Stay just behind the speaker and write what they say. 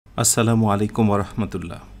আসসালামু আলাইকুম ওয়া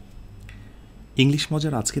রাহমাতুল্লাহ। ইংলিশ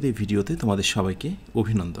মজার আজকের এই ভিডিওতে তোমাদের সবাইকে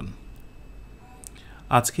অভিনন্দন।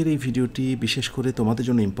 আজকের এই ভিডিওটি বিশেষ করে তোমাদের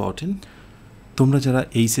জন্য ইম্পর্টেন্ট। তোমরা যারা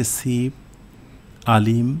এইচএসসি,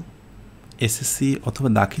 আলিম, এসএসসি অথবা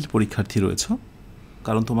দাখিল পরীক্ষার্থী রয়েছ,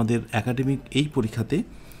 কারণ তোমাদের একাডেমিক এই পরীক্ষাতে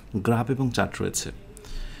গ্রাফ এবং চার্ট রয়েছে।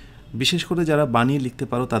 বিশেষ করে যারা বানিয়ে লিখতে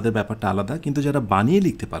পারো তাদের ব্যাপারটা আলাদা, কিন্তু যারা বানিয়ে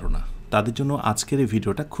লিখতে পারো না তাদের জন্য আজকের এই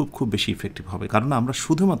ভিডিওটা খুব বেশি ইফেক্টিভ হবে, কারণ আমরা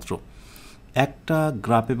শুধুমাত্র একটা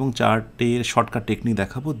গ্রাফ এবং চার্টের শর্টকাট টেকনিক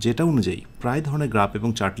দেখাবো, যেটা অনুযায়ী প্রায় ধরনের গ্রাফ এবং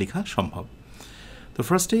চার্ট লেখা সম্ভব। তো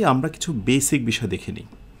ফার্স্টেই আমরা কিছু বেসিক বিষয় দেখে নিই।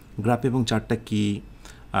 গ্রাফ এবং চার্টটা কী,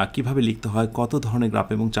 কীভাবে লিখতে হয়, কত ধরনের গ্রাফ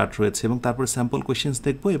এবং চার্ট রয়েছে, এবং তারপরে স্যাম্পল কোয়েশ্চেন্স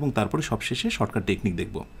দেখব, এবং তারপরে সবশেষে শর্টকাট টেকনিক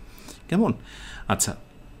দেখব। কেমন? আচ্ছা,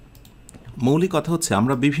 মৌলিক কথা হচ্ছে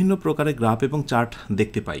আমরা বিভিন্ন প্রকারের গ্রাফ এবং চার্ট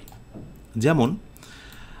দেখতে পাই। যেমন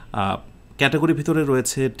ক্যাটাগরির ভিতরে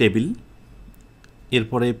রয়েছে টেবিল,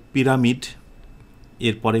 এরপরে পিরামিড,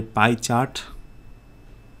 এরপরে পাই চার্ট,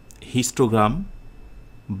 হিস্টোগ্রাম,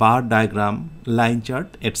 বার ডায়াগ্রাম, লাইন চার্ট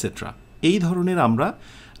এটসেট্রা। এই ধরনের আমরা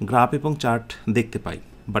গ্রাফ এবং চার্ট দেখতে পাই।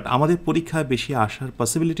 বাট আমাদের পরীক্ষায় বেশি আসার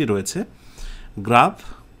পসিবিলিটি রয়েছে গ্রাফ,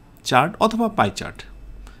 চার্ট অথবা পাই চার্ট।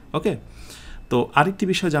 ওকে, তো আরেকটি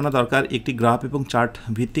বিষয় জানা দরকার, একটি গ্রাফ এবং চার্ট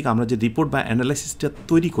ভিত্তিক আমরা যে রিপোর্ট বা অ্যানালাইসিসটা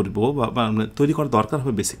তৈরি করব বা তৈরি করা দরকার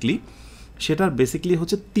হবে বেসিক্যালি, সেটার বেসিক্যালি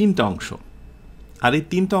হচ্ছে তিনটা অংশ। আর এই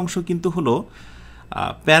তিনটা অংশ কিন্তু হলো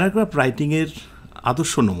প্যারাগ্রাফ রাইটিংয়ের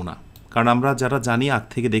আদর্শ নমুনা। কারণ আমরা যারা জানি, আগ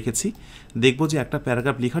থেকে দেখেছি, দেখব যে একটা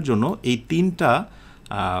প্যারাগ্রাফ লেখার জন্য এই তিনটা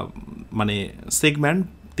সেগমেন্ট,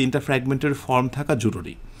 তিনটা ফ্র্যাগমেন্টের ফর্ম থাকা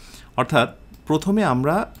জরুরি। অর্থাৎ প্রথমে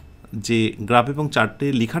আমরা যে গ্রাফ এবং চার্টে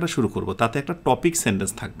লেখাটা শুরু করব, তাতে একটা টপিক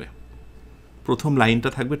সেন্টেন্স থাকবে। প্রথম লাইনটা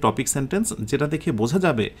থাকবে টপিক সেন্টেন্স, যেটা দেখে বোঝা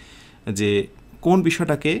যাবে যে কোন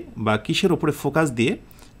বিষয়টাকে বা কিসের ওপরে ফোকাস দিয়ে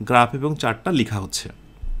গ্রাফ এবং চার্টটা লেখা হচ্ছে।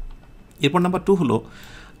 এরপর নাম্বার 2 হলো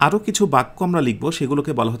আরও কিছু বাক্য আমরা লিখব,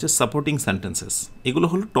 সেগুলোকে বলা হচ্ছে সাপোর্টিং সেন্টেন্সেস। এগুলো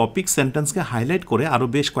হলো টপিক সেন্টেন্সকে হাইলাইট করে আরও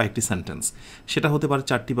বেশ কয়েকটি সেন্টেন্স, সেটা হতে পারে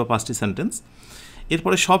 4টি বা 5টি সেন্টেন্স।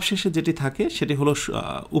 এরপরে সবশেষে যেটি থাকে সেটি হলো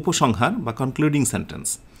উপসংহার বা কনক্লুডিং সেন্টেন্স।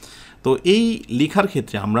 তো এই লেখার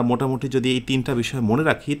ক্ষেত্রে আমরা মোটামুটি যদি এই তিনটা বিষয় মনে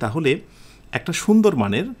রাখি, তাহলে একটা সুন্দর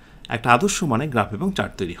মানের, একটা আদর্শ মানের গ্রাফ এবং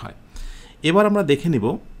চার্ট তৈরি হয়। এবার আমরা দেখে নিব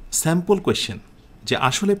স্যাম্পল কোয়েশ্চেন, যে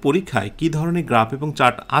আসলে পরীক্ষায় কী ধরনের গ্রাফ এবং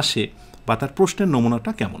চার্ট আসে বা তার প্রশ্নের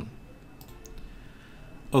নমুনাটা কেমন।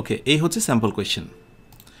 ওকে, এই হচ্ছে স্যাম্পল কোয়েশ্চেন।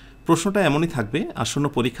 প্রশ্নটা এমনই থাকবে, আসন্ন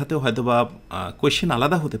পরীক্ষাতেও হয়তো বা কোয়েশ্চেন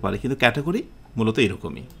আলাদা হতে পারে, কিন্তু ক্যাটাগরি মূলত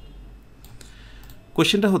এরকমই।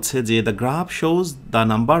 কোয়েশ্চেনটা হচ্ছে যে the graph shows the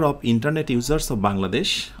number of internet users of Bangladesh,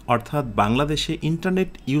 অর্থাৎ বাংলাদেশে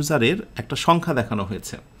ইন্টারনেট ইউজারের একটা সংখ্যা দেখানো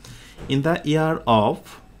হয়েছে in the year of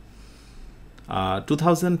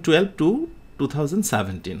 2012 two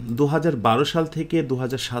 2017, 2012 সাল থেকে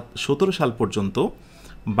 2017 সাল পর্যন্ত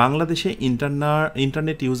বাংলাদেশে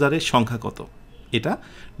ইন্টারনেট ইউজারের সংখ্যা কত, এটা।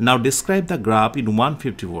 নাও ডিসক্রাইব দ্য গ্রাফ ইন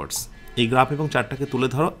 150 ওয়ার্ডস। এই গ্রাফ এবং চার্টটাকে তুলে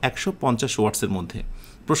ধরো 150 ওয়ার্ডসের মধ্যে।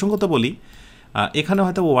 প্রসঙ্গত বলি, এখানে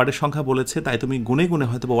হয়তো ওয়ার্ডের সংখ্যা বলেছে, তাই তুমি গুনে গুনে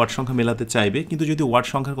হয়তো ওয়ার্ড সংখ্যা মেলাতে চাইবে, কিন্তু যদি ওয়ার্ড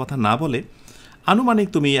সংখ্যার কথা না বলে আনুমানিক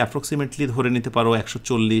তুমি অ্যাপ্রক্সিমেটলি ধরে নিতে পারো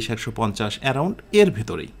 140, 150 অ্যারাউন্ড এর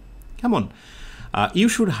ভেতরেই। কেমন? You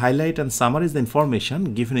should highlight and summarise the information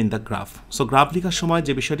given in the graph. So graph লেখার সময়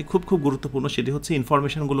যে বিষয়টি খুব গুরুত্বপূর্ণ, সেটি হচ্ছে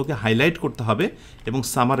ইনফরমেশনগুলোকে হাইলাইট করতে হবে এবং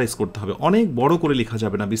সামারাইজ করতে হবে। অনেক বড় করে লেখা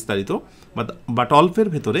যাবে না, বিস্তারিত, বাট অল্পের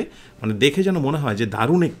ভেতরে দেখে যেন মনে হয় যে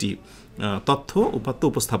দারুণ একটি তথ্য উপাত্ত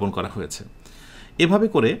উপস্থাপন করা হয়েছে। এভাবে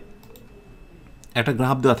করে একটা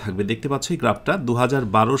গ্রাফ দেওয়া থাকবে, দেখতে পাচ্ছ এই গ্রাফটা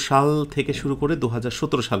 2012 সাল থেকে শুরু করে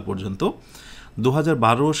 2017 সাল পর্যন্ত।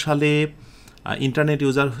 2012 সালে ইন্টারনেট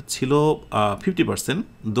ইউজার ছিল 50%,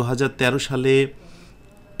 2013 সালে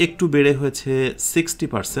একটু বেড়ে হয়েছে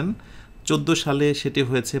 60%, 14 সালে সেটি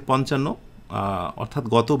হয়েছে 55, অর্থাৎ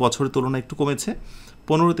গত বছরের তুলনায় একটু কমেছে।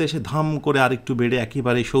 15তে এসে ধাম করে আরেকটু বেড়ে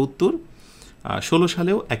একেবারে 70, 16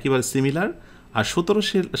 সালেও একেবারে সিমিলার, আর 17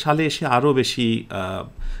 সালে এসে আরও বেশি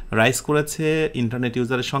রাইজ করেছে ইন্টারনেট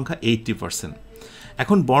ইউজারের সংখ্যা 80%।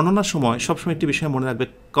 এখন বর্ণনার সময় সবসময় একটি বিষয় মনে রাখবে,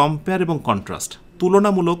 কম্পেয়ার এবং কন্ট্রাস্ট,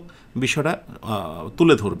 তুলনামূলক বিষয়টা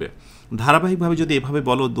তুলে ধরবে। ধারাবাহিকভাবে যদি এভাবে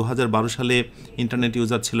বলো 2012 সালে ইন্টারনেট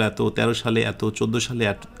ইউজার ছিল এত, 13 সালে এত, 14 সালে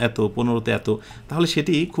এত, 15তে এত, তাহলে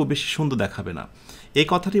সেটি খুব বেশি সুন্দর দেখাবে না। এই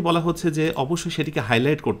কথাটি বলা হচ্ছে যে অবশ্যই সেটিকে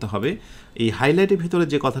হাইলাইট করতে হবে। এই হাইলাইটের ভিতরে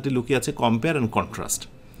যে কথাটি লুকিয়ে আছে, কম্পেয়ার অ্যান্ড কন্ট্রাস্ট,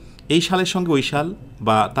 এই সালের সঙ্গে ওই সাল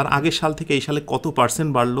বা তার আগের সাল থেকে এই সালে কত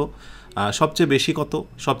 % বাড়লো, সবচেয়ে বেশি কত,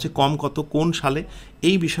 সবচেয়ে কম কত, কোন সালে,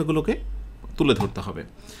 এই বিষয়গুলোকে তুলে ধরতে হবে।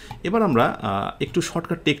 এবার আমরা একটু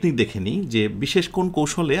শর্টকাট টেকনিক দেখে নিই, যে বিশেষ কোন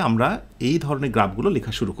কৌশলে আমরা এই ধরনের গ্রাফগুলো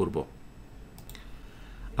লেখা শুরু করব।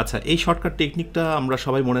 আচ্ছা, এই শর্টকাট টেকনিকটা আমরা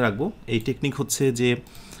সবাই মনে রাখবো। এই টেকনিক হচ্ছে যে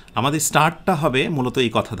আমাদের স্টার্টটা হবে মূলত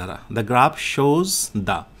এই কথা দ্বারা, দ্য গ্রাফ শোজ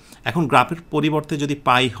দ্য। এখন গ্রাফের পরিবর্তে যদি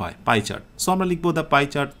পাই হয়, পাই চার্ট, সো আমরা লিখবো the pie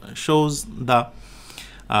chart shows the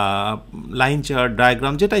line chart,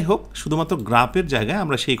 diagram, যেটাই হোক, শুধুমাত্র গ্রাফের জায়গায়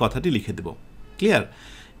আমরা সেই কথাটি লিখে দেব। ক্লিয়ার?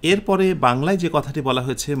 এরপরে বাংলায় যে কথাটি বলা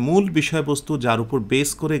হয়েছে, মূল বিষয়বস্তু যার উপর বেস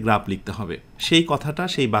করে গ্রাফ লিখতে হবে, সেই কথাটা,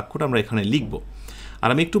 সেই বাক্যটা আমরা এখানে লিখব। আর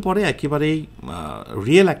আমি একটু পরে একেবারেই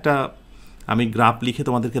রিয়েল একটা আমি গ্রাফ লিখে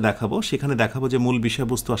তোমাদেরকে দেখাবো, সেখানে দেখাবো যে মূল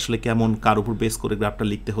বিষয়বস্তু আসলে কেমন, কার উপর বেস করে গ্রাফটা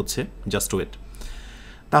লিখতে হচ্ছে। Just wait.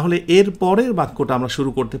 তাহলে এর পরের বাক্যটা আমরা শুরু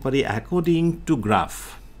করতে পারি অ্যাকর্ডিং টু গ্রাফ,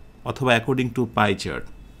 অথবা অ্যাকর্ডিং টু পাই চার্ট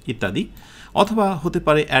ইত্যাদি, অথবা হতে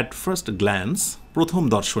পারে অ্যাট ফার্স্ট গ্ল্যান্স, প্রথম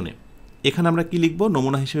দর্শনে। এখানে আমরা কি লিখব?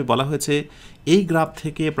 নমুনা হিসেবে বলা হয়েছে এই গ্রাফ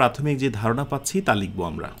থেকে প্রাথমিক যে ধারণা পাচ্ছি তা লিখব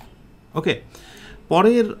আমরা। ওকে,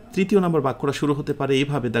 পরের তৃতীয় নম্বর বাক্যটা শুরু হতে পারে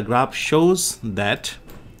এইভাবে, দ্য গ্রাফ শোজ দ্যাট।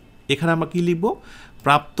 এখানে আমরা কি লিখব?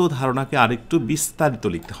 প্রাপ্ত ধারণাকে আরেকটু বিস্তারিত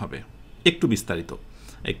লিখতে হবে, একটু বিস্তারিত,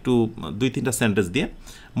 একটু 2-3টা সেন্টেন্স দিয়ে।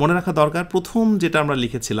 মনে রাখা দরকার, প্রথম যেটা আমরা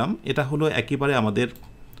লিখেছিলাম এটা হলো একেবারে আমাদের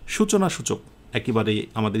সূচনা সূচক, একেবারে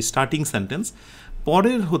আমাদের স্টার্টিং সেন্টেন্স।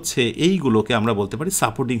 পরের হচ্ছে এইগুলোকে আমরা বলতে পারি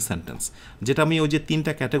সাপোর্টিং সেন্টেন্স, যেটা আমি ওই যে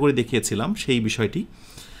 3টা ক্যাটাগরি দেখিয়েছিলাম সেই বিষয়টি।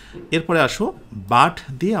 এরপরে আসো বাট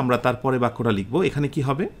দিয়ে আমরা তারপরে বাক্যটা লিখব। এখানে কি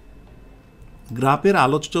হবে? গ্রাফের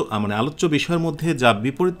আলোচ্য বিষয়ের মধ্যে যা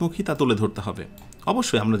বিপরীতমুখী তা তুলে ধরতে হবে।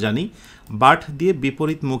 অবশ্যই আমরা জানি বাট দিয়ে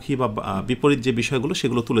বিপরীতমুখী বা বিপরীত যে বিষয়গুলো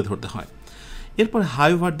সেগুলো তুলে ধরতে হয়। এরপরে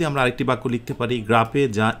হাইওভার দিয়ে আমরা আরেকটি বাক্য লিখতে পারি, গ্রাফে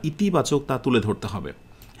যা ইতিবাচক তা তুলে ধরতে হবে।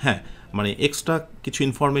 হ্যাঁ, মানে এক্সট্রা কিছু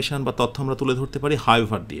ইনফরমেশান বা তথ্য আমরা তুলে ধরতে পারি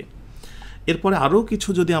হাইওভার দিয়ে। এরপরে আরও কিছু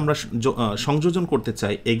যদি আমরা সংযোজন করতে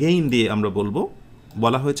চাই, এগেইন দিয়ে আমরা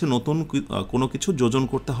বলা হয়েছে নতুন কোনো কিছু যোজন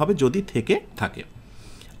করতে হবে যদি থেকে থাকে।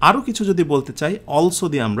 আরও কিছু যদি বলতে চাই, অলসো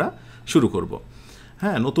দিয়ে আমরা শুরু করব।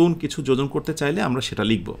 হ্যাঁ, নতুন কিছু যোজন করতে চাইলে আমরা সেটা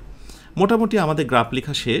লিখব। মোটামুটি আমাদের গ্রাফ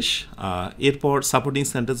লেখা শেষ। এরপর সাপোর্টিং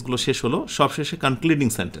সেন্টেন্সগুলো শেষ হলো, সবশেষে কনক্লুডিং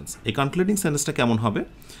সেন্টেন্স। এই কনক্লুডিং সেন্টেন্সটা কেমন হবে?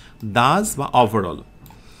 দাস বা ওভারঅল,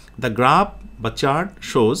 দ্য গ্রাফ বা চার্ট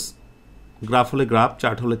শোজ, গ্রাফ হলে গ্রাফ,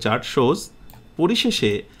 চার্ট হলে চার্ট, শোজ,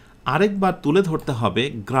 পরিশেষে আরেকবার তুলে ধরতে হবে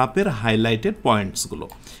গ্রাফের হাইলাইটেড পয়েন্টসগুলো।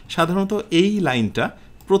 সাধারণত এই লাইনটা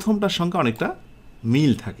প্রথমটার সঙ্গে অনেকটা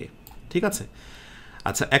মিল থাকে, ঠিক আছে?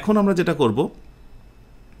 আচ্ছা, এখন আমরা যেটা করব,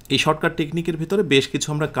 এই শর্টকাট টেকনিকের ভিতরে বেশ কিছু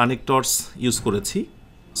আমরা কানেক্টরস ইউজ করেছি।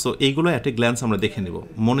 সো এইগুলো অ্যাট এ গ্ল্যান্স আমরা দেখে নেব,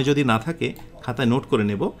 মনে যদি না থাকে খাতায় নোট করে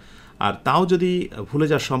নেব। আর তাও যদি ভুলে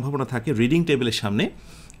যাওয়ার সম্ভাবনা থাকে, রিডিং টেবিলের সামনে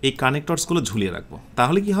এই কানেক্টরসগুলো ঝুলিয়ে রাখবো।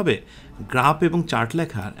 তাহলে কি হবে? গ্রাফ এবং চার্ট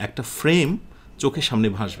লেখার একটা ফ্রেম চোখের সামনে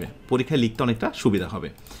ভাসবে, পরীক্ষায় লিখতে অনেকটা সুবিধা হবে।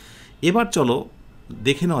 এবার চলো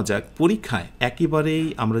দেখে নেওয়া যাক পরীক্ষায় একেবারেই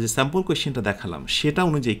আমরা যে স্যাম্পল কোয়েশ্চেনটা দেখালাম সেটা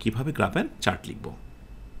অনুযায়ী কীভাবে গ্রাফ অ্যান্ড চার্ট লিখব।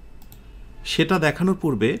 সেটা দেখানোর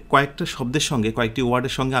পূর্বে কয়েকটা শব্দের সঙ্গে, কয়েকটি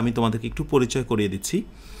ওয়ার্ডের সঙ্গে আমি তোমাদেরকে একটু পরিচয় করিয়ে দিচ্ছি।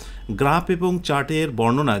 গ্রাফ এবং চার্টের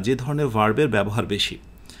বর্ণনা যে ধরনের ভার্বের ব্যবহার বেশি।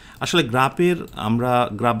 আসলে গ্রাফ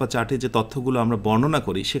বা চার্টে যে তথ্যগুলো আমরা বর্ণনা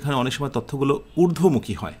করি সেখানে অনেক সময় তথ্যগুলো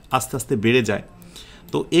ঊর্ধ্বমুখী হয়, আস্তে আস্তে বেড়ে যায়।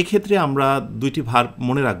 তো এক্ষেত্রে আমরা 2টি ভার্ব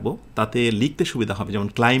মনে রাখবো, তাতে লিখতে সুবিধা হবে, যেমন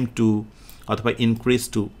ক্লাইম টু অথবা ইনক্রিজ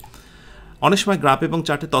টু। অনেক সময় গ্রাফ এবং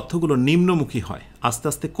চার্টে তথ্যগুলো নিম্নমুখী হয়, আস্তে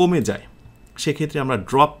আস্তে কমে যায়, সেক্ষেত্রে আমরা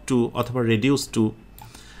ড্রপ টু অথবা রেডিউস টু।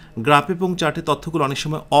 গ্রাফ এবং চার্টে তথ্যগুলো অনেক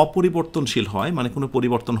সময় অপরিবর্তনশীল হয়, মানে কোনো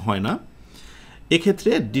পরিবর্তন হয় না,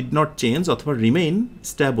 এক্ষেত্রে ডিড নট চেঞ্জ অথবা রিমেইন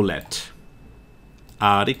স্ট্যাবল অ্যাট।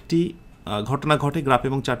 আর একটি ঘটনা ঘটে গ্রাফ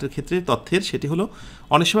এবং চার্টের ক্ষেত্রে তথ্যের, সেটি হলো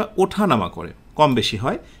অনেক সময় ওঠা নামা করে, কম বেশি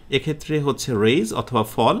হয়, এক্ষেত্রে হচ্ছে রেইজ অথবা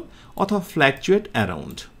ফল অথবা ফ্ল্যাকচুয়েট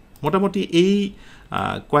অ্যারাউন্ড। মোটামুটি এই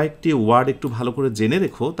কয়েকটি ওয়ার্ড একটু ভালো করে জেনে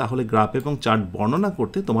রেখো, তাহলে গ্রাফ এবং চার্ট বর্ণনা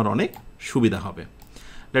করতে তোমার অনেক সুবিধা হবে।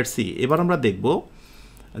 লেটস সি, এবার আমরা দেখব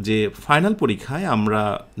যে ফাইনাল পরীক্ষায় আমরা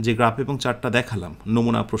যে গ্রাফ এবং চার্টটা দেখালাম,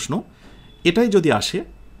 নমুনা প্রশ্ন, এটাই যদি আসে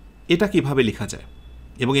এটা কিভাবে লেখা যায়,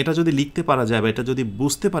 এবং এটা যদি লিখতে পারা যায় বা এটা যদি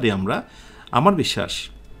বুঝতে পারি আমরা, আমার বিশ্বাস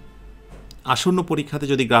আসন্ন পরীক্ষাতে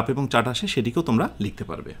যদি গ্রাফ এবং চার্ট আসে সেটিকেও তোমরা লিখতে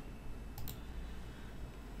পারবে।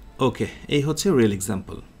 ওকে, এই হচ্ছে রিয়েল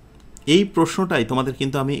এক্সাম্পল। এই প্রশ্নটাই তোমাদের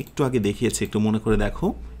কিন্তু আমি একটু আগে দেখিয়েছি, একটু মনে করে দেখো।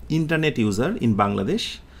 Internet user in Bangladesh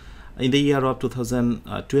in the year of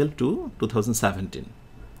 2012 to 2017।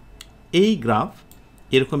 এই গ্রাফ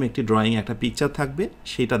এরকম একটি ড্রয়িং, একটা পিকচার থাকবে,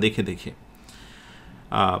 সেটা দেখে দেখে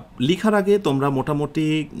লেখার আগে তোমরা মোটামুটি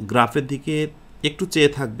গ্রাফের দিকে একটু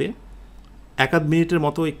চেয়ে থাকবে, 1-2 মিনিটের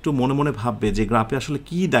মতো একটু মনে মনে ভাববে যে গ্রাফে আসলে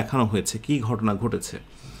কি দেখানো হয়েছে, কি ঘটনা ঘটেছে।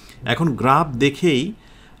 এখন গ্রাফ দেখেই,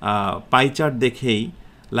 পাই চার্ট দেখেই,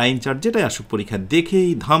 লাইন চার্ট যেটাই আসুক পরীক্ষায়, দেখেই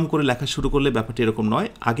ধাম করে লেখা শুরু করলে ব্যাপারটি এরকম নয়।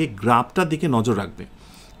 আগে গ্রাফটার দিকে নজর রাখবে,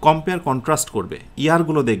 কম্পেয়ার কন্ট্রাস্ট করবে,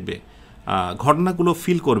 ইয়ারগুলো দেখবে, ঘটনাগুলো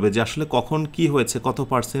ফিল করবে যে আসলে কখন কি হয়েছে, কত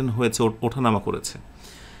পার্সেন্ট হয়েছে, ওঠানামা করেছে।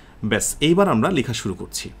 ব্যাস, এইবার আমরা লেখা শুরু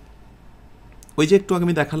করছি। ওই যে একটু আগে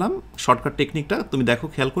আমি দেখালাম শর্টকাট টেকনিকটা, তুমি দেখো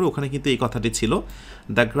খেয়াল করে, ওখানে কিন্তু এই কথাটি ছিল,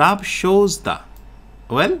 the graph shows the,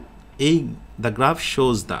 well এই দ্য গ্রাফ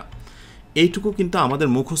শোজ দ্য, এইটুকু কিন্তু আমাদের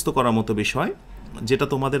মুখস্থ করার মতো বিষয়, যেটা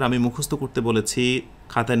তোমাদের আমি মুখস্থ করতে বলেছি,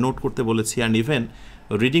 খাতায় নোট করতে বলেছি, অ্যান্ড ইভেন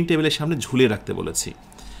রিডিং টেবিলের সামনে ঝুলিয়ে রাখতে বলেছি।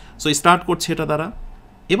 সো স্টার্ট করছি এটা দ্বারা।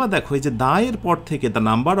 এবার দেখো এই যে দায়ের পর থেকে the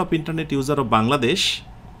number of internet user of Bangladesh,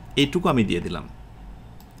 এইটুকু আমি দিয়ে দিলাম,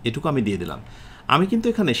 এটুকু আমি দিয়ে দিলাম। আমি কিন্তু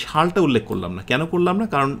এখানে সালটা উল্লেখ করলাম না। কেন করলাম না?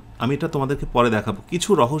 কারণ আমি এটা তোমাদেরকে পরে দেখাবো। কিছু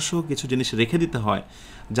রহস্য, কিছু জিনিস রেখে দিতে হয়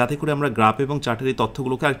যাতে করে আমরা গ্রাফ এবং চার্টের এই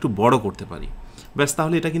তথ্যগুলোকে আর একটু বড় করতে পারি। ব্যাস,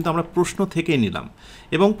 তাহলে এটা কিন্তু আমরা প্রশ্ন থেকেই নিলাম।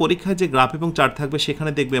 এবং পরীক্ষায় যে গ্রাফ এবং চার্ট থাকবে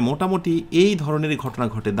সেখানে দেখবে মোটামুটি এই ধরনেরই ঘটনা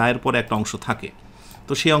ঘটে, দায়ের পরে একটা অংশ থাকে,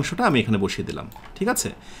 তো সেই অংশটা আমি এখানে বসিয়ে দিলাম। ঠিক আছে,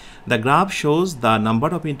 the graph shows the number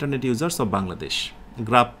of internet users of Bangladesh.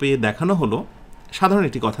 গ্রাফে দেখানো হলো সাধারণ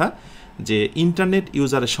একটি কথা যে ইন্টারনেট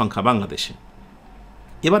ইউজারের সংখ্যা বাংলাদেশে।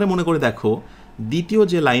 এবারে মনে করে দেখো দ্বিতীয়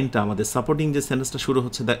যে লাইনটা আমাদের সাপোর্টিং যে সেন্টেন্সটা শুরু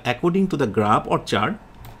হচ্ছে, the according to the graph or chart,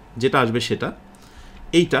 যেটা আসবে সেটা,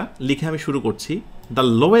 এইটা লিখে আমি শুরু করছি, the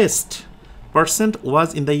lowest percent was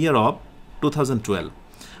in the year of 2012।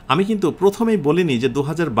 আমি কিন্তু প্রথমেই বলিনি যে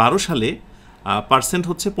 2012 সালে পার্সেন্ট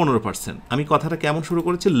হচ্ছে 15%। আমি কথাটা কেমন শুরু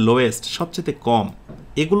করেছি? লোয়েস্ট, সবচেয়ে কম।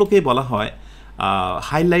 এগুলোকেই বলা হয়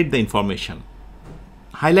হাইলাইট দ্য ইনফরমেশন,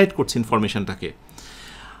 হাইলাইট করছি ইনফরমেশনটাকে।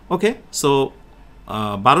 ওকে, সো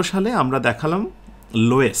 12 সালে আমরা দেখালাম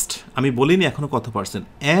লোয়েস্ট, আমি বলিনি এখনও কত পার্সেন্ট,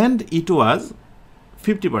 অ্যান্ড ইট ওয়াজ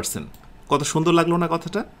 50%। কত সুন্দর লাগলো না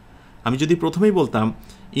কথাটা? আমি যদি প্রথমেই বলতাম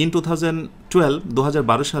ইন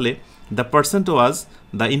 2012 সালে the percent was,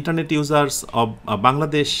 the internet users of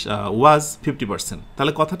Bangladesh ওয়াজ 50%,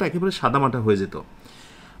 তাহলে কথাটা একেবারে সাদামাটা হয়ে যেত।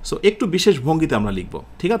 সো একটু বিশেষ ভঙ্গিতে আমরা লিখব,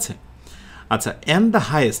 ঠিক আছে? আচ্ছা, অ্যান্ড দ্য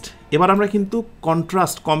হাইয়েস্ট, এবার আমরা কিন্তু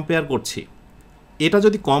কন্ট্রাস্ট, কম্পেয়ার করছি। এটা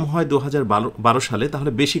যদি কম হয় 2012 সালে,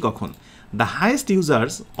 তাহলে বেশি কখন? The highest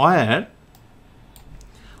users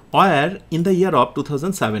war in the year of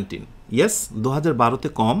 2017। Yes, 2012-তে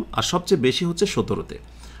কম, আর সবচেয়ে বেশি হচ্ছে 2017-তে।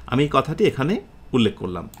 আমি এই কথাটি এখানে উল্লেখ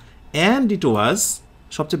করলাম। অ্যান্ড ইট ওয়াজ,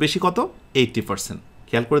 সবচেয়ে বেশি কত? 80%।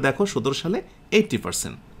 খেয়াল করে দেখো 17 সালে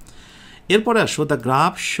 80%। এরপরে আসো, দ্য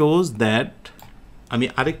গ্রাফ শোজ দ্যাট, আমি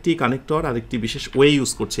আরেকটি কানেক্টর, আরেকটি বিশেষ ওয়ে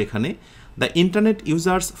ইউজ করছি এখানে, the internet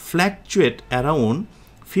users fluctuate around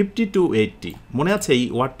 50 to 80। মনে আছে এই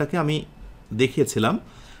ওয়ার্ডটাকে আমি দেখিয়েছিলাম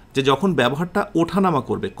যে যখন ব্যবহারটা ওঠানামা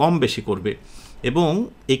করবে, কম বেশি করবে, এবং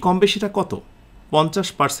এই কম বেশিটা কত?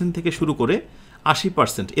 50% থেকে শুরু করে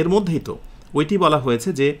 80%, এর মধ্যেই তো ওইটি বলা হয়েছে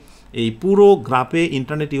যে এই পুরো গ্রাফে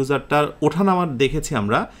ইন্টারনেট ইউজারটার ওঠানামা দেখেছি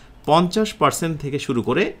আমরা 50% থেকে শুরু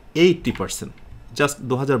করে 80%। জাস্ট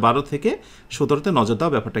 2012 থেকে 17-তে নজর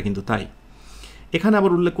দেওয়া, ব্যাপারটা কিন্তু তাই। এখানে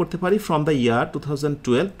আবার উল্লেখ করতে পারি ফ্রম দ্য ইয়ার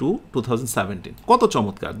 2012 to 2017। কত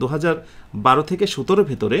চমৎকার! 2012 থেকে 17-এর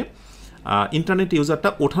ভেতরে ইন্টারনেট ইউজারটা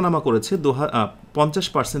ওঠানামা করেছে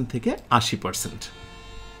 50% থেকে 80%।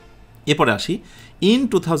 এরপরে আসি, ইন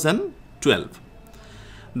 2012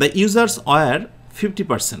 দ্য ইউজার্স ওয়ার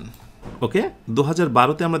 50%। ওকে,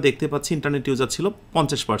 2012-তে আমরা দেখতে পাচ্ছি ইন্টারনেট ইউজার ছিল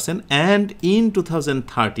 50%, অ্যান্ড ইন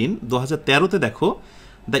 2013, 2013-তে দেখো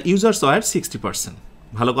দ্য ইউজার্স ওয়ার 60%।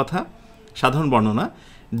 ভালো কথা, সাধারণ বর্ণনা।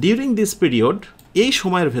 ডিউরিং দিস পিরিয়ড, এই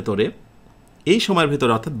সময়ের ভেতরে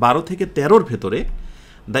অর্থাৎ 12 থেকে 13-র ভেতরে,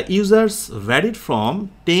 দ্য ইউজার্স ভ্যারিড ফ্রম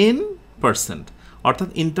 10%, অর্থাৎ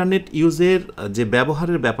ইন্টারনেট ইউজের যে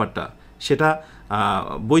ব্যবহারের ব্যাপারটা সেটা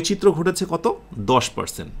বৈচিত্র্য ঘটেছে কত?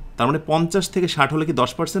 10%। তার মানে 50 থেকে 60 হলে কি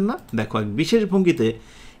 10% না? দেখো, এক বিশেষ ভঙ্গিতে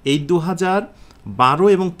এই 2012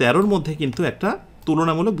 এবং 13-র মধ্যে কিন্তু একটা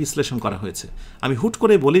তুলনামূলক বিশ্লেষণ করা হয়েছে। আমি হুট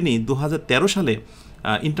করে বলিনি 2013 সালে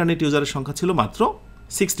ইন্টারনেট ইউজারের সংখ্যা ছিল মাত্র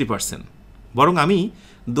 60%, বরং আমি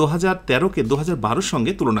 2013-কে 2012-র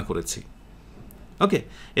সঙ্গে তুলনা করেছি। ওকে,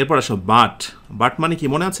 এরপর আসো বাট মানে কি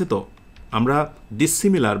মনে আছে তো? আমরা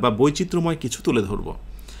ডিসিমিলার বা বৈচিত্র্যময় কিছু তুলে ধরব।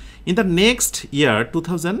 ইন দ্য নেক্সট ইয়ার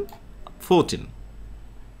 2014,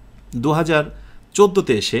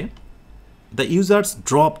 2014-তে এসে দ্য ইউজার্স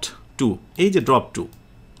ড্রপড টু, এই যে ড্রপ টু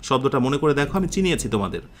শব্দটা মনে করে দেখো, আমি চিনিয়েছি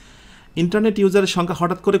তোমাদের। ইন্টারনেট ইউজারের সংখ্যা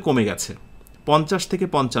হঠাৎ করে কমে গেছে 50 থেকে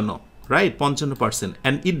 55, রাইট, 55%,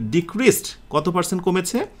 অ্যান্ড ইট ডিক্রিসড, কত পার্সেন্ট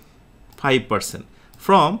কমেছে? 5%,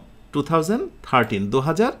 ফ্রম 2013,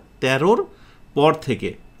 2013-র পর থেকে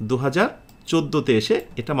 2014-তে এসে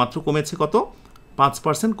এটা মাত্র কমেছে কত?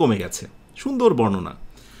 5% কমে গেছে। সুন্দর বর্ণনা।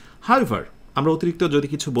 হাউএভার, আমরা অতিরিক্ত যদি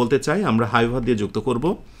কিছু বলতে চাই আমরা হাউএভার দিয়ে যুক্ত করব।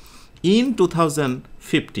 ইন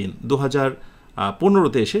 2015,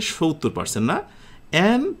 2015-তে এসে 70% না,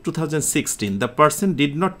 and 2016 the percent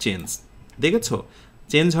did not change. দেখেছো,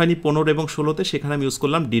 চেঞ্জ হয়নি 15 এবং 16-তে, সেখানে আমি ইউজ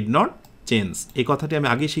করলাম ডিড নট চেঞ্জ। এই কথাটি আমি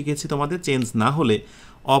আগে শিখেছি তোমাদের, চেঞ্জ না হলে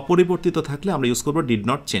অপরিবর্তিত থাকলে আমরা ইউজ করবো ডিড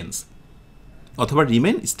নট চেঞ্জ অথবা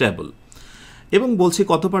রিমেন স্টেবল। এবং বলছি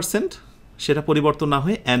কত পার্সেন্ট, সেটা পরিবর্তন না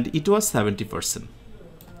হয়ে অ্যান্ড ইট ওয়াজ 70%।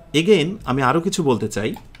 এগেইন আমি আরও কিছু বলতে চাই,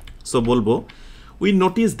 সো বলবো উই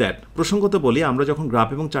নোটিস দ্যাট, প্রসঙ্গত বলি আমরা যখন গ্রাফ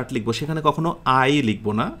এবং চার্ট লিখবো সেখানে কখনো আই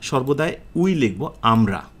লিখবো না, সর্বদাই উই লিখবো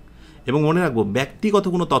আমরা। এবং মনে রাখবো ব্যক্তিগত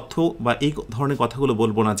কোনো তথ্য বা এই ধরনের কথাগুলো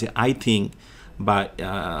বলবো না যে আই থিঙ্ক বা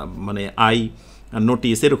মানে আই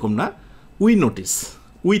নোটিস, এরকম না, উই নোটিস,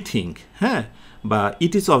 উই থিঙ্ক, হ্যাঁ, বা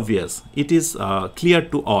it is obvious, it is clear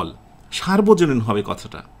to all, সার্বজনীন হবে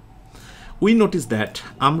কথাটা। উই নোটিস দ্যাট,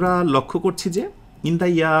 আমরা লক্ষ্য করছি যে ইন দ্য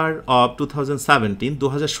ইয়ার অফ 2017,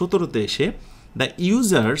 2017-তে এসে দ্য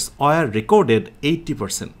ইউজার্স ওয়ার রেকর্ডেড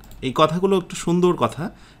 80%। এই কথাগুলো একটু সুন্দর কথা,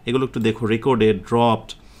 এগুলো একটু দেখো, রেকর্ডেড, ড্রপড,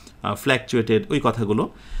 ফ্ল্যাকচুয়েটেড, ওই কথাগুলো।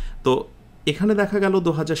 তো এখানে দেখা গেল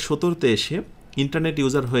 2017-তে এসে ইন্টারনেট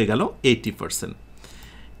ইউজার হয়ে গেল 80%।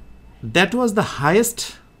 দ্যাট ওয়াজ দ্য হাইয়েস্ট,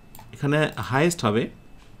 এখানে হাইয়েস্ট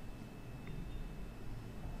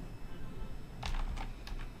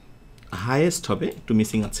হবে একটু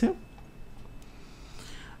মিসিং আছে,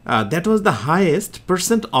 that was the highest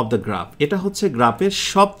percent of the graph. এটা হচ্ছে গ্রাফের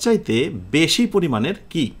সবচাইতে বেশি পরিমাণের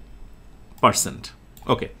কি পার্সেন্ট।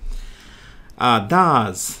 ওকে,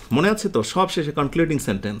 দাস মনে আছে তো, সব শেষে concluding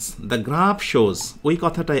sentence, the graph shows, ওই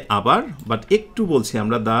কথাটাই আবার, বাট একটু বলছি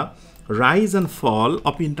আমরা, the rise and fall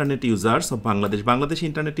of internet users of বাংলাদেশে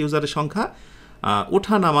ইন্টারনেট ইউজারের সংখ্যা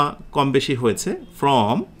ওঠা নামা কম বেশি হয়েছে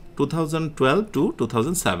ফ্রম 2012 টু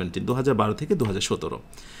 2017, 2012 থেকে 2017।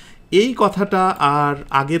 এই কথাটা আর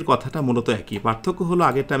আগের কথাটা মূলত একই, পার্থক্য হলো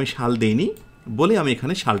আগেরটা আমি সাল দেইনি বলে আমি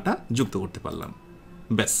এখানে সালটা যুক্ত করতে পারলাম,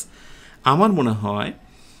 ব্যাস। আমার মনে হয়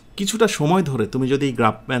কিছুটা সময় ধরে তুমি যদি এই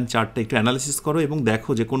গ্রাফ অ্যান্ড চার্টটা একটু অ্যানালিসিস করো এবং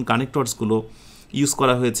দেখো যে কোন কানেক্টরসগুলো ইউজ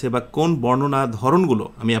করা হয়েছে বা কোন বর্ণনা ধরনগুলো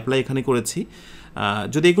আমি অ্যাপ্লাই এখানে করেছি,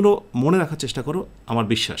 যদি এগুলো মনে রাখার চেষ্টা করো, আমার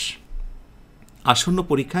বিশ্বাস আসন্ন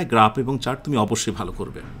পরীক্ষায় গ্রাফ এবং চার্ট তুমি অবশ্যই ভালো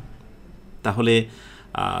করবে। তাহলে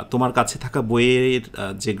তোমার কাছে থাকা বইয়ের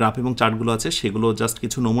যে গ্রাফ এবং চার্টগুলো আছে সেগুলো জাস্ট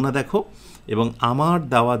কিছু নমুনা দেখো এবং আমার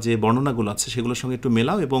দেওয়া যে বর্ণনাগুলো আছে সেগুলোর সঙ্গে একটু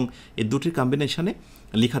মেলাও এবং এই দুটির কম্বিনেশনে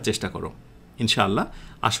লেখার চেষ্টা করো। ইনশাআল্লাহ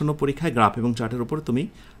আসন্ন পরীক্ষায় গ্রাফ এবং চার্টের উপরে তুমি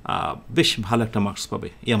বেশ ভালো একটা মার্কস পাবে,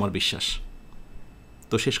 এই আমার বিশ্বাস।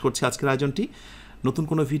 তো শেষ করছি আজকের আয়োজনটি, নতুন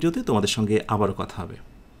কোনো ভিডিওতে তোমাদের সঙ্গে আবারও কথা হবে।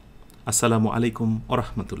 আসসালামু আলাইকুম ওয়া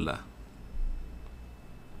রাহমাতুল্লাহ।